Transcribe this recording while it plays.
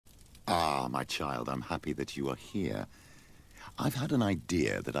Ah, my child, I'm happy that you are here. I've had an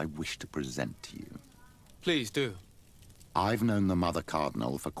idea that I wish to present to you. Please do. I've known the Mother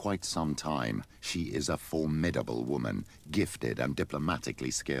Cardinal for quite some time. She is a formidable woman, gifted and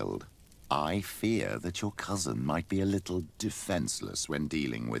diplomatically skilled. I fear that your cousin might be a little defenseless when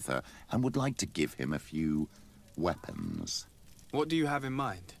dealing with her, and would like to give him a few weapons. What do you have in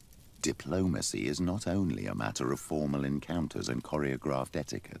mind? Diplomacy is not only a matter of formal encounters and choreographed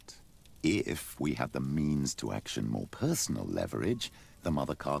etiquette. If we had the means to action more personal leverage, the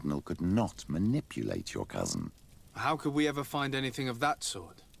Mother Cardinal could not manipulate your cousin. How could we ever find anything of that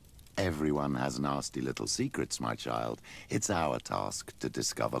sort? Everyone has nasty little secrets, my child. It's our task to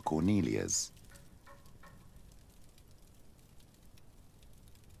discover Cornelia's.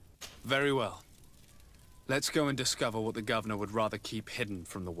 Very well. Let's go and discover what the governor would rather keep hidden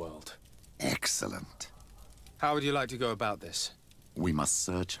from the world. Excellent. How would you like to go about this? We must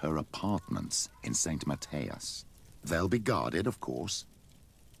search her apartments in St. Matthias. They'll be guarded, of course.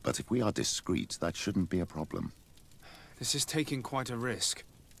 But if we are discreet, that shouldn't be a problem. This is taking quite a risk.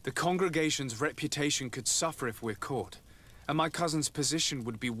 The congregation's reputation could suffer if we're caught, and my cousin's position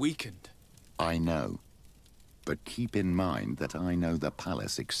would be weakened. I know. But keep in mind that I know the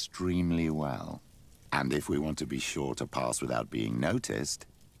palace extremely well. And if we want to be sure to pass without being noticed,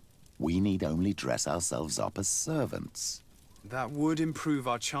 we need only dress ourselves up as servants. That would improve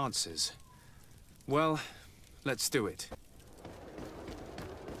our chances. Well, let's do it.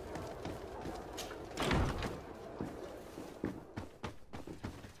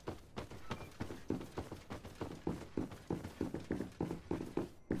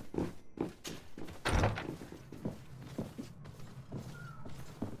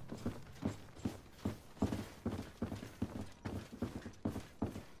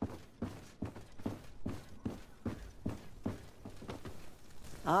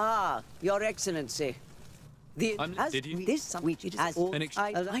 Ah, Your Excellency. Did you? This which it has all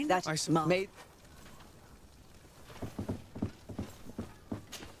that's made.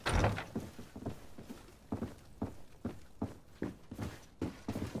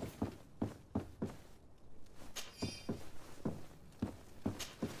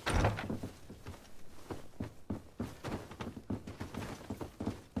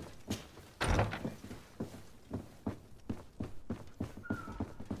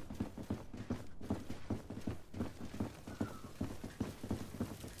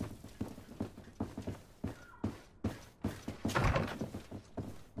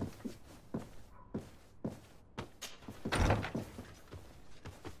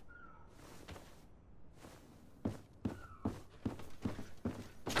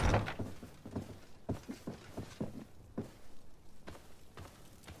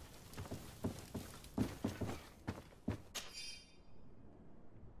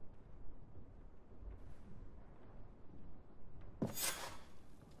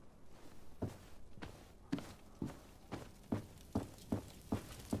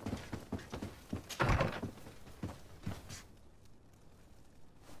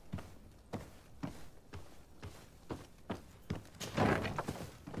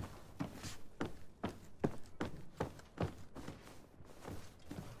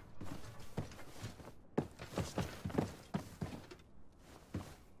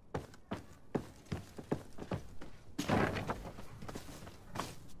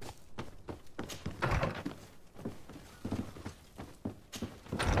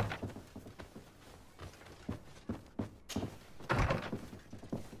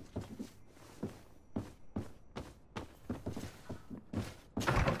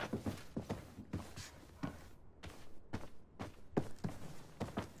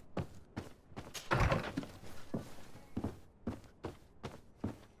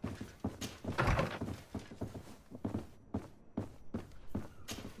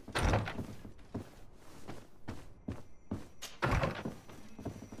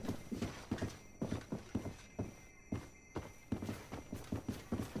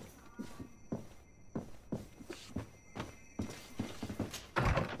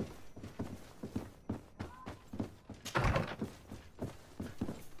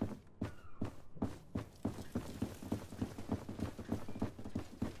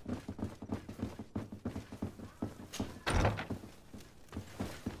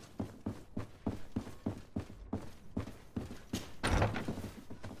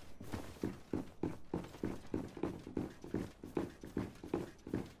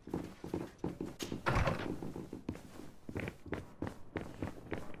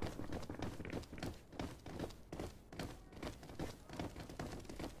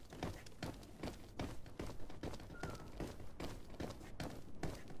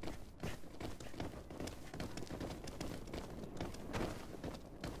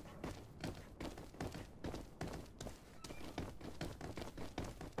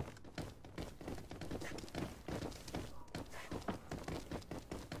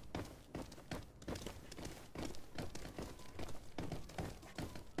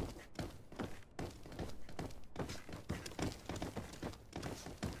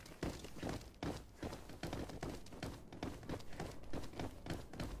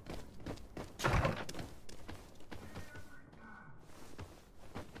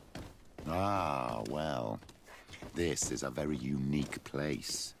 This is a very unique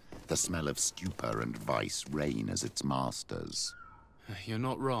place. The smell of stupor and vice reign as its masters. You're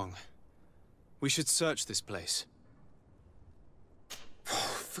not wrong. We should search this place.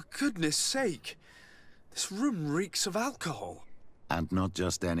 For goodness sake! This room reeks of alcohol. And not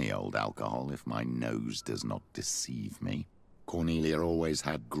just any old alcohol, if my nose does not deceive me. Cornelia always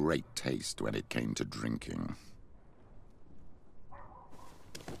had great taste when it came to drinking.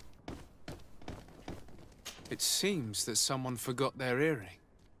 It seems that someone forgot their earring.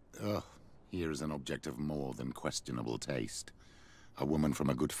 Ugh, here is an object of more than questionable taste. A woman from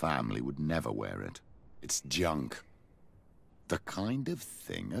a good family would never wear it. It's junk. The kind of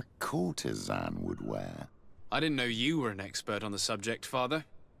thing a courtesan would wear. I didn't know you were an expert on the subject, Father.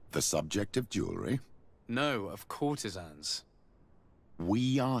 The subject of jewelry? No, of courtesans.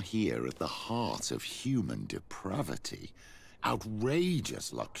 We are here at the heart of human depravity.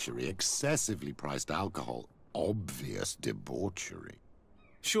 Outrageous luxury, excessively priced alcohol, obvious debauchery.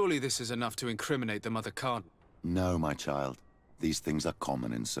 Surely this is enough to incriminate the Mother Cardinal. No, my child. These things are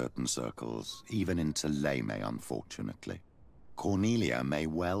common in certain circles, even in Thélème, unfortunately. Cornelia may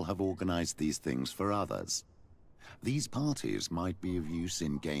well have organized these things for others. These parties might be of use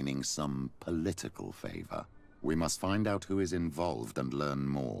in gaining some political favor. We must find out who is involved and learn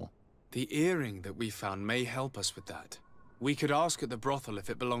more. The earring that we found may help us with that. We could ask at the brothel if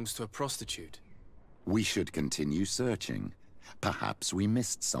it belongs to a prostitute. We should continue searching. Perhaps we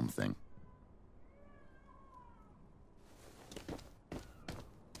missed something.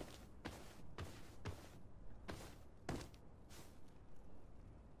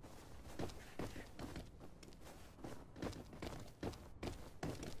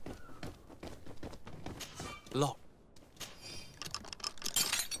 Lock.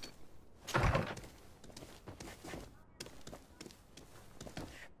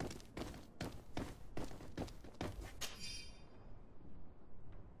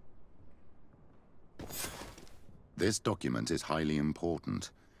 This document is highly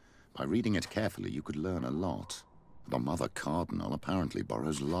important. By reading it carefully, you could learn a lot. The Mother Cardinal apparently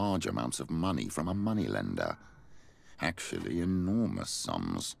borrows large amounts of money from a moneylender. Actually, enormous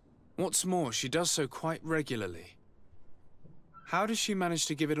sums. What's more, she does so quite regularly. How does she manage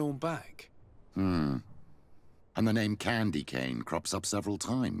to give it all back? And the name Candy Cane crops up several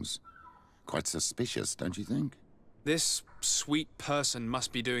times. Quite suspicious, don't you think? This sweet person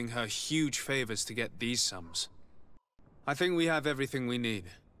must be doing her huge favors to get these sums. I think we have everything we need.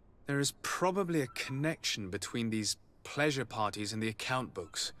 There is probably a connection between these pleasure parties and the account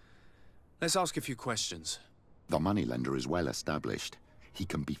books. Let's ask a few questions. The moneylender is well established. He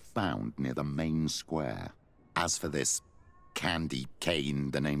can be found near the main square. As for this Candy Cane,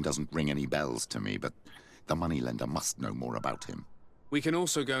 the name doesn't ring any bells to me, but the moneylender must know more about him. We can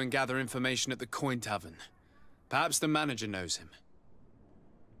also go and gather information at the Coin Tavern. Perhaps the manager knows him.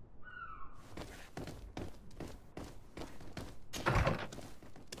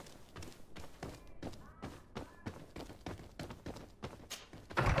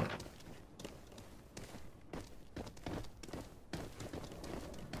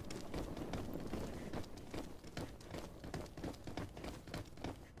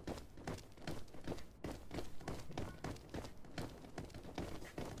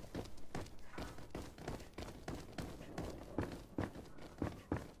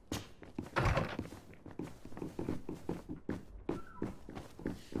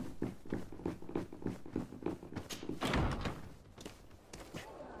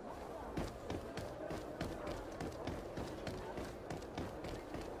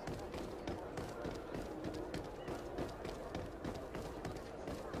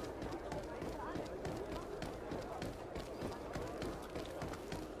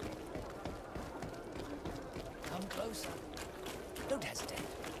 Closer. Don't hesitate.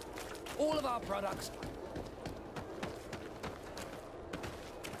 All of our products.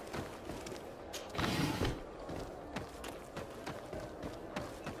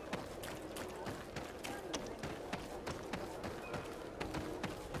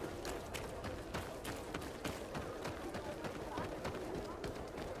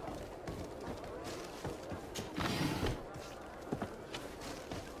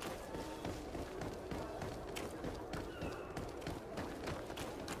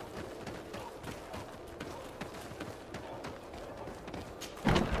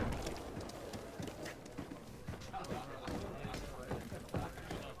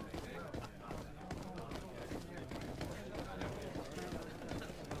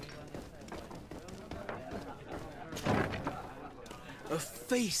 A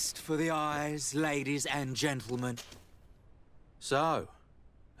feast for the eyes, ladies and gentlemen. So,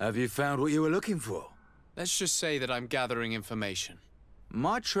 have you found what you were looking for? Let's just say that I'm gathering information.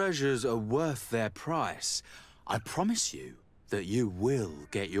 My treasures are worth their price. I promise you that you will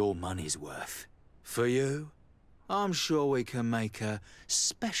get your money's worth. For you, I'm sure we can make a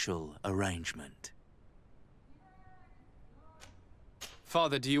special arrangement.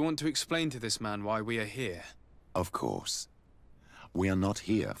 Father, do you want to explain to this man why we are here? Of course. We are not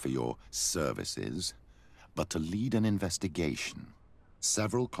here for your services, but to lead an investigation.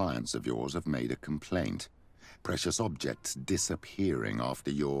 Several clients of yours have made a complaint. Precious objects disappearing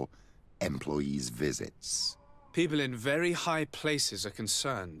after your employees' visits. People in very high places are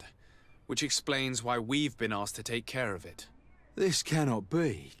concerned, which explains why we've been asked to take care of it. This cannot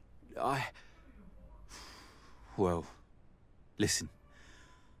be. Well, listen.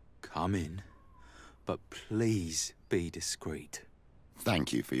 Come in, but please be discreet.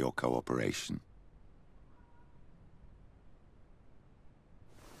 Thank you for your cooperation.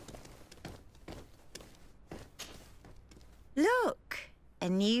 Look, a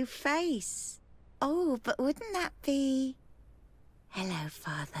new face. Oh, but wouldn't that be... Hello,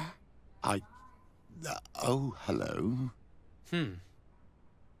 Father. Oh, hello.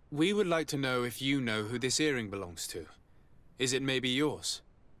 We would like to know if you know who this earring belongs to. Is it maybe yours?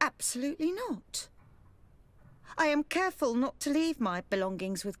 Absolutely not. I am careful not to leave my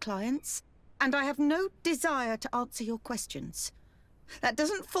belongings with clients, and I have no desire to answer your questions. That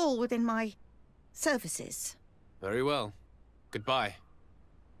doesn't fall within my services. Very well. Goodbye.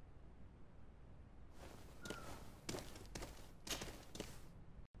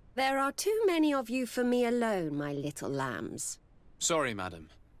 There are too many of you for me alone, my little lambs. Sorry, madam,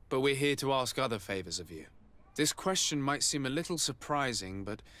 but we're here to ask other favors of you. This question might seem a little surprising,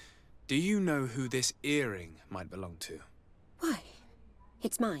 but do you know who this earring might belong to? Why?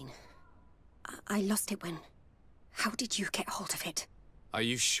 It's mine. I lost it when... How did you get hold of it? Are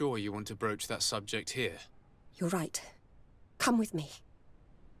you sure you want to broach that subject here? You're right. Come with me.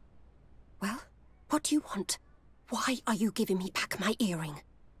 Well, what do you want? Why are you giving me back my earring?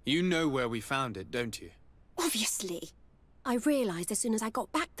 You know where we found it, don't you? Obviously. I realized as soon as I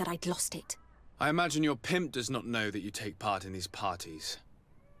got back that I'd lost it. I imagine your pimp does not know that you take part in these parties.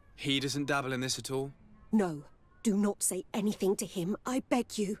 He doesn't dabble in this at all? No. Do not say anything to him, I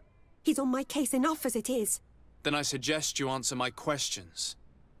beg you. He's on my case enough as it is. Then I suggest you answer my questions.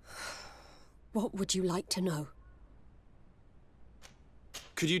 What would you like to know?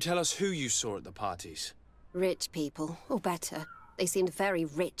 Could you tell us who you saw at the parties? Rich people, or better. They seemed very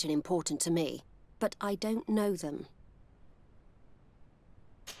rich and important to me. But I don't know them.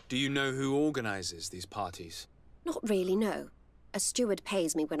 Do you know who organizes these parties? Not really, no. A steward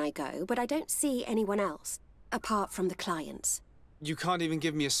pays me when I go, but I don't see anyone else, apart from the clients. You can't even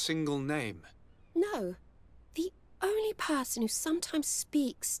give me a single name. No. The only person who sometimes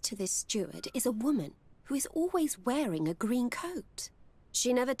speaks to this steward is a woman who is always wearing a green coat.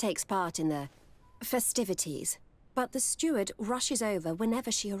 She never takes part in the festivities, but the steward rushes over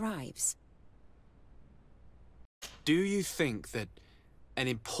whenever she arrives. Do you think that an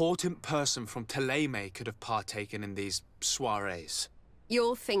important person from Teleme could have partaken in these soirees?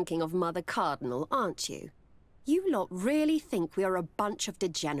 You're thinking of Mother Cardinal, aren't you? You lot really think we are a bunch of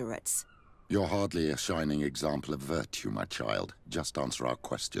degenerates. You're hardly a shining example of virtue, my child. Just answer our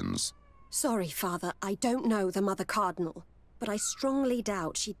questions. Sorry, Father, I don't know the Mother Cardinal, but I strongly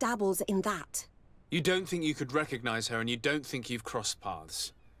doubt she dabbles in that. You don't think you could recognize her, and you don't think you've crossed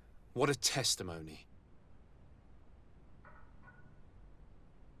paths. What a testimony.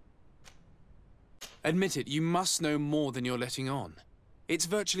 Admit it, you must know more than you're letting on. It's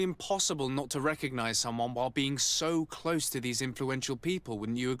virtually impossible not to recognize someone while being so close to these influential people,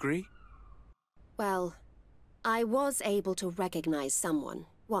 wouldn't you agree? Well, I was able to recognize someone,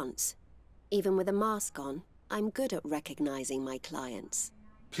 once. Even with a mask on, I'm good at recognizing my clients.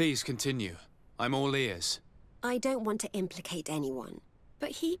 Please continue. I'm all ears. I don't want to implicate anyone,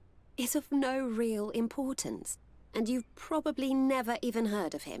 but he is of no real importance, and you've probably never even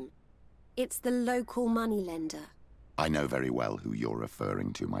heard of him. It's the local moneylender. I know very well who you're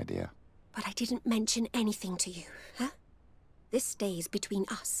referring to, my dear. But I didn't mention anything to you, huh? This stays between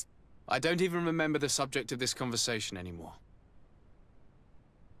us. I don't even remember the subject of this conversation anymore.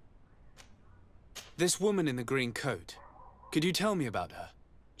 This woman in the green coat, could you tell me about her?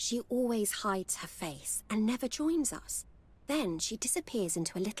 She always hides her face and never joins us. Then she disappears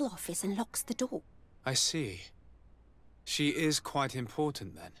into a little office and locks the door. I see. She is quite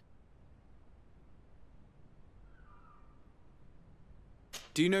important then.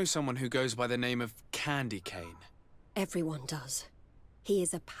 Do you know someone who goes by the name of Candy Cane? Everyone does. He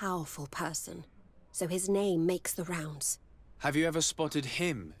is a powerful person, so his name makes the rounds. Have you ever spotted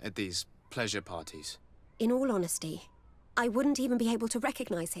him at these pleasure parties? In all honesty, I wouldn't even be able to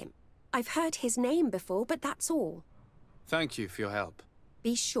recognize him. I've heard his name before, but that's all. Thank you for your help.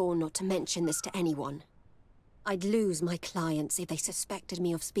 Be sure not to mention this to anyone. I'd lose my clients if they suspected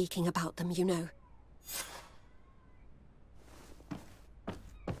me of speaking about them, you know.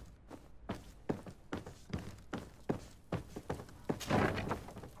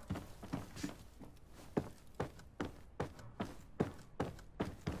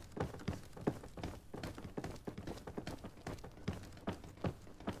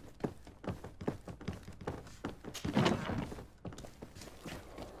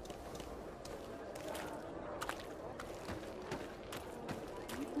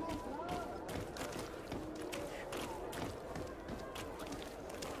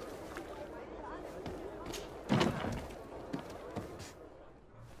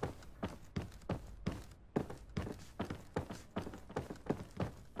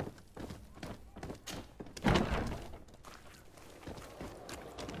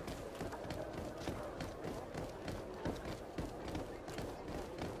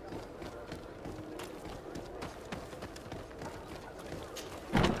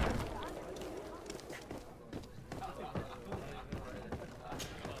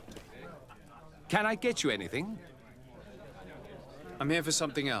 Can I get you anything? I'm here for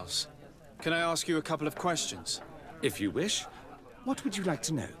something else. Can I ask you a couple of questions? If you wish. What would you like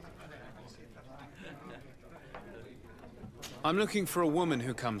to know? I'm looking for a woman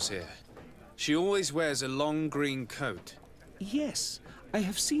who comes here. She always wears a long green coat. Yes, I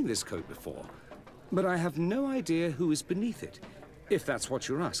have seen this coat before, but I have no idea who is beneath it, if that's what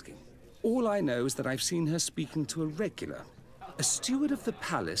you're asking. All I know is that I've seen her speaking to a regular, a steward of the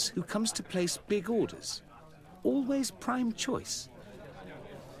palace who comes to place big orders. Always prime choice.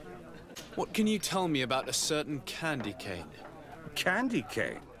 What can you tell me about a certain Candy Cane? Candy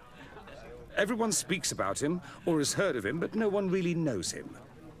Cane? Everyone speaks about him, or has heard of him, but no one really knows him.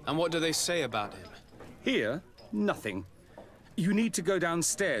 And what do they say about him? Here, nothing. You need to go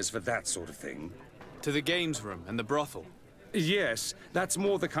downstairs for that sort of thing. To the games room and the brothel? Yes, that's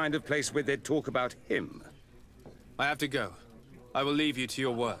more the kind of place where they'd talk about him. I have to go. I will leave you to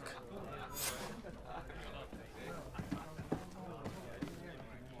your work.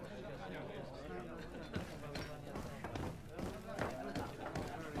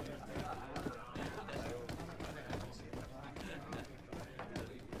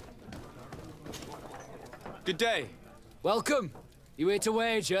 Good day. Welcome. You here to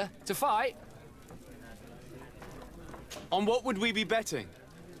wager? To fight? On what would we be betting?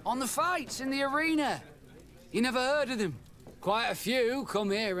 On the fights in the arena. You never heard of them? Quite a few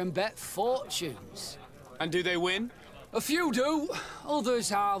come here and bet fortunes. And do they win? A few do. Others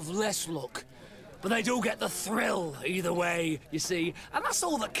have less luck. But they do get the thrill either way, you see. And that's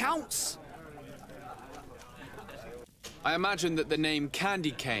all that counts. I imagine that the name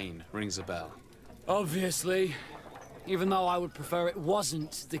Candy Cane rings a bell. Obviously. Even though I would prefer it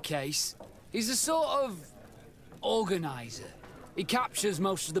wasn't the case. He's a sort of organizer. He captures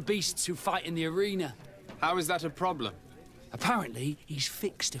most of the beasts who fight in the arena. How is that a problem? Apparently, he's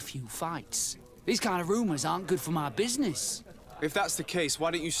fixed a few fights. These kind of rumors aren't good for my business. If that's the case,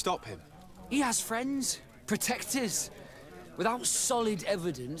 why don't you stop him? He has friends, protectors. Without solid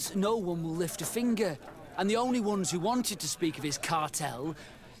evidence, no one will lift a finger. And the only ones who wanted to speak of his cartel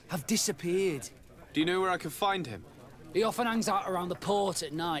have disappeared. Do you know where I can find him? He often hangs out around the port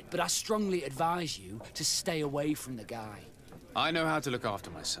at night, but I strongly advise you to stay away from the guy. I know how to look after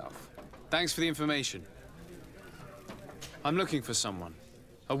myself. Thanks for the information. I'm looking for someone.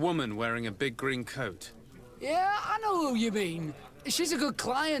 A woman wearing a big green coat. Yeah, I know who you mean. She's a good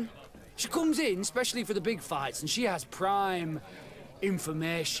client. She comes in, especially for the big fights, and she has prime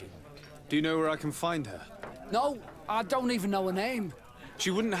information. Do you know where I can find her? No, I don't even know her name.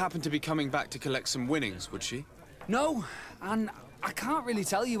 She wouldn't happen to be coming back to collect some winnings, would she? No, and I can't really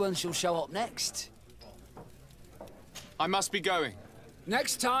tell you when she'll show up next. I must be going.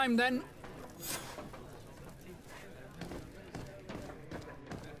 Next time, then.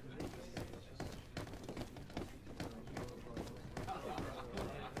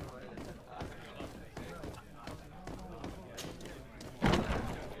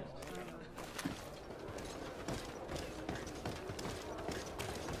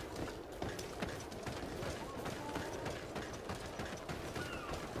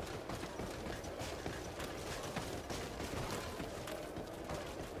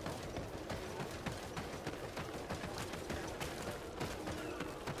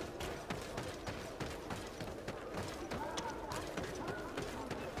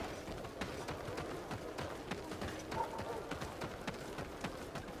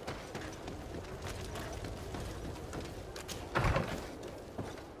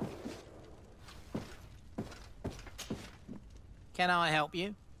 Can I help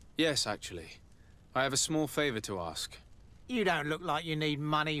you? Yes, actually. I have a small favor to ask. You don't look like you need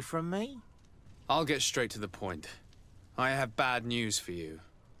money from me. I'll get straight to the point. I have bad news for you.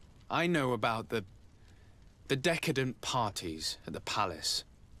 I know about the decadent parties at the palace.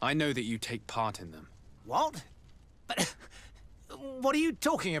 I know that you take part in them. What? But what are you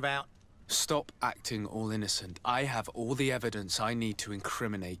talking about? Stop acting all innocent. I have all the evidence I need to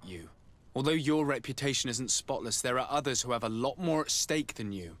incriminate you. Although your reputation isn't spotless, there are others who have a lot more at stake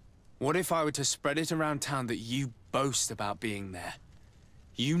than you. What if I were to spread it around town that you boast about being there?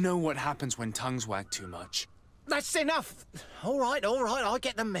 You know what happens when tongues wag too much. That's enough. All right, I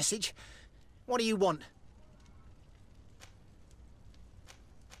get the message. What do you want?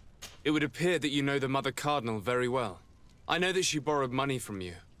 It would appear that you know the Mother Cardinal very well. I know that she borrowed money from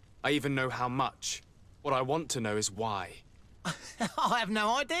you. I even know how much. What I want to know is why. I have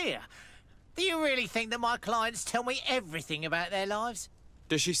no idea. Do you really think that my clients tell me everything about their lives?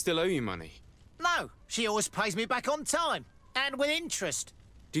 Does she still owe you money? No, she always pays me back on time, and with interest.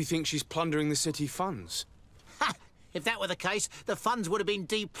 Do you think she's plundering the city funds? Ha! If that were the case, the funds would have been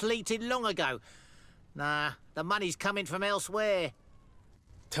depleted long ago. Nah, the money's coming from elsewhere.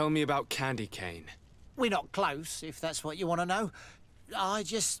 Tell me about Candy Cane. We're not close, if that's what you want to know. I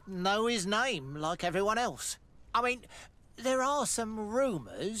just know his name, like everyone else. I mean, there are some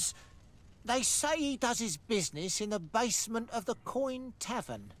rumours. They say he does his business in the basement of the Coin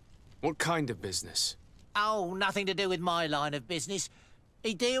Tavern. What kind of business? Oh, nothing to do with my line of business.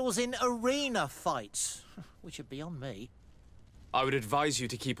 He deals in arena fights, which would be on me. I would advise you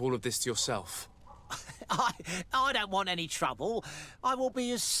to keep all of this to yourself. I don't want any trouble. I will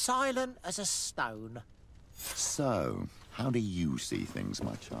be as silent as a stone. So, how do you see things,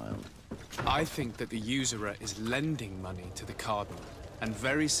 my child? I think that the usurer is lending money to the Cardinal, and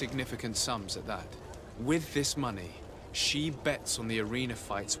very significant sums at that. With this money, she bets on the arena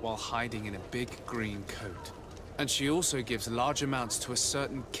fights while hiding in a big green coat. And she also gives large amounts to a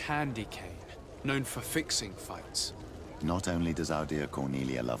certain Candy Cane, known for fixing fights. Not only does our dear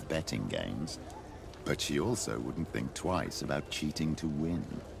Cornelia love betting games, but she also wouldn't think twice about cheating to win.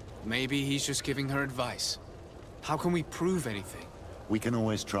 Maybe he's just giving her advice. How can we prove anything? We can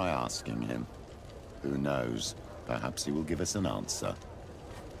always try asking him. Who knows? Perhaps he will give us an answer.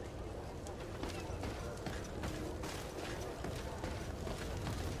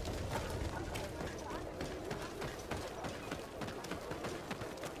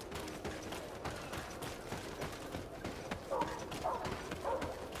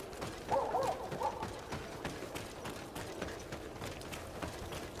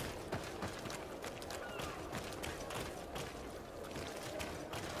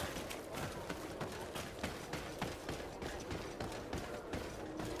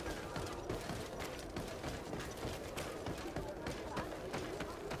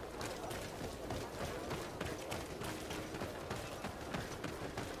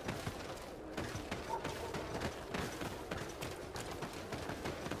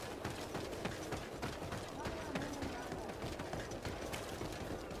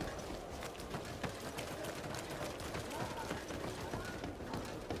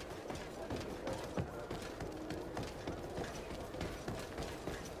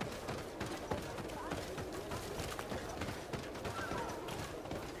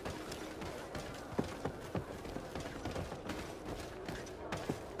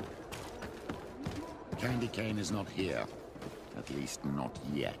 Candy Cane is not here. At least not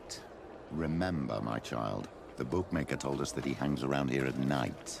yet. Remember, my child, the bookmaker told us that he hangs around here at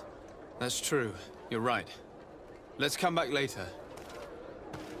night. That's true. You're right. Let's come back later.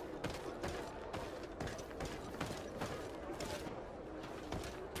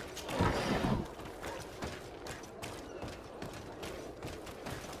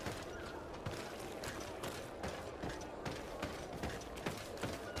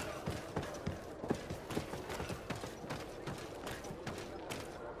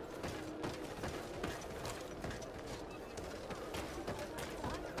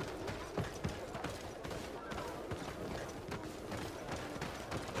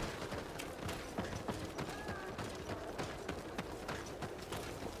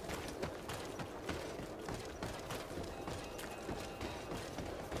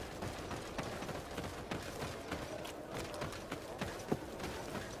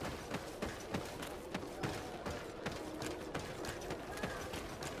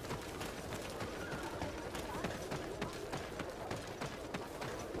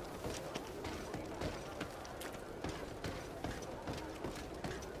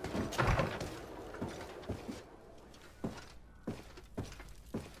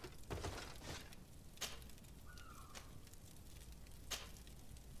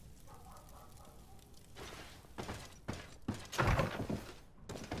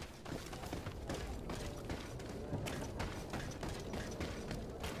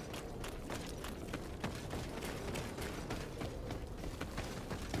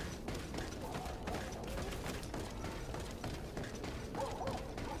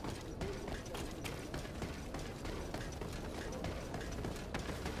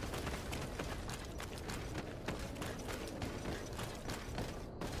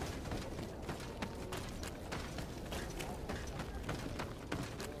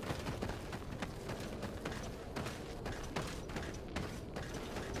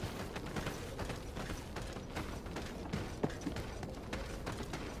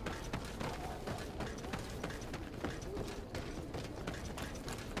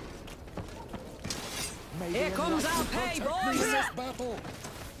 comes our pay, boys! This battle!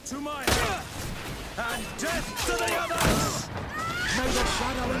 To my help! And death to the others! May the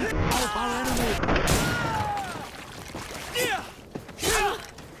shadow engulf our enemy!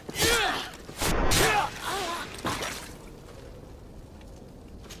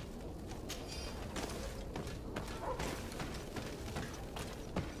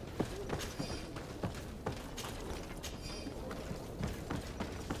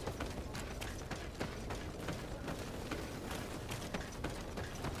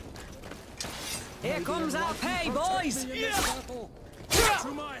 Here comes our pay, boys! To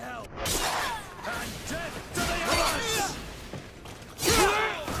my help! And death to the others!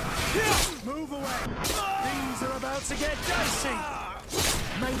 Move away! Things are about to get dicey!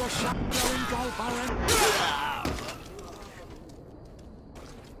 May the shadow engulf our enemy!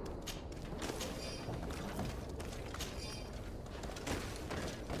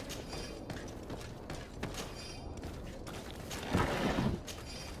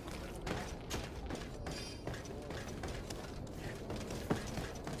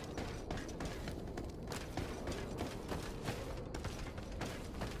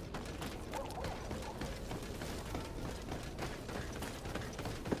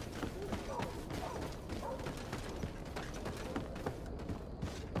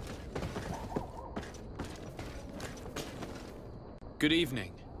 Good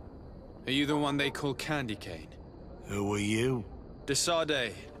evening. Are you the one they call Candy Cane? Who are you? De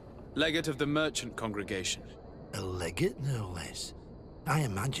Sardet, legate of the merchant congregation. A legate, no less. I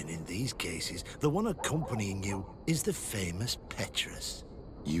imagine in these cases, the one accompanying you is the famous Petrus.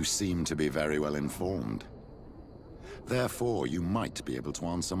 You seem to be very well informed. Therefore, you might be able to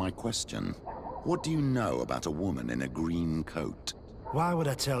answer my question. What do you know about a woman in a green coat? Why would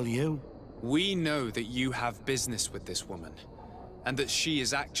I tell you? We know that you have business with this woman, and that she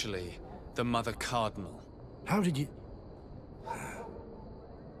is actually the Mother Cardinal. How did you...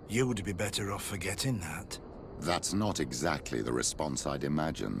 You would be better off forgetting that. That's not exactly the response I'd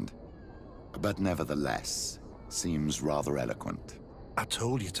imagined. But nevertheless, seems rather eloquent. I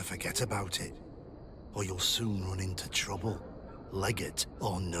told you to forget about it, or you'll soon run into trouble. Legate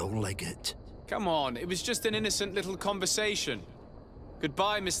or no legate. Come on, it was just an innocent little conversation.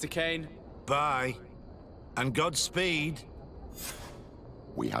 Goodbye, Mr. Kane. Bye. And Godspeed.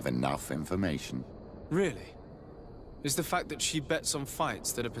 We have enough information. Really? Is the fact that she bets on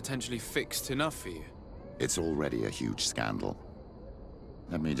fights that are potentially fixed enough for you? It's already a huge scandal.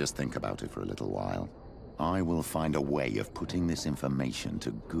 Let me just think about it for a little while. I will find a way of putting this information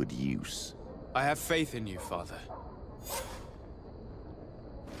to good use. I have faith in you, Father.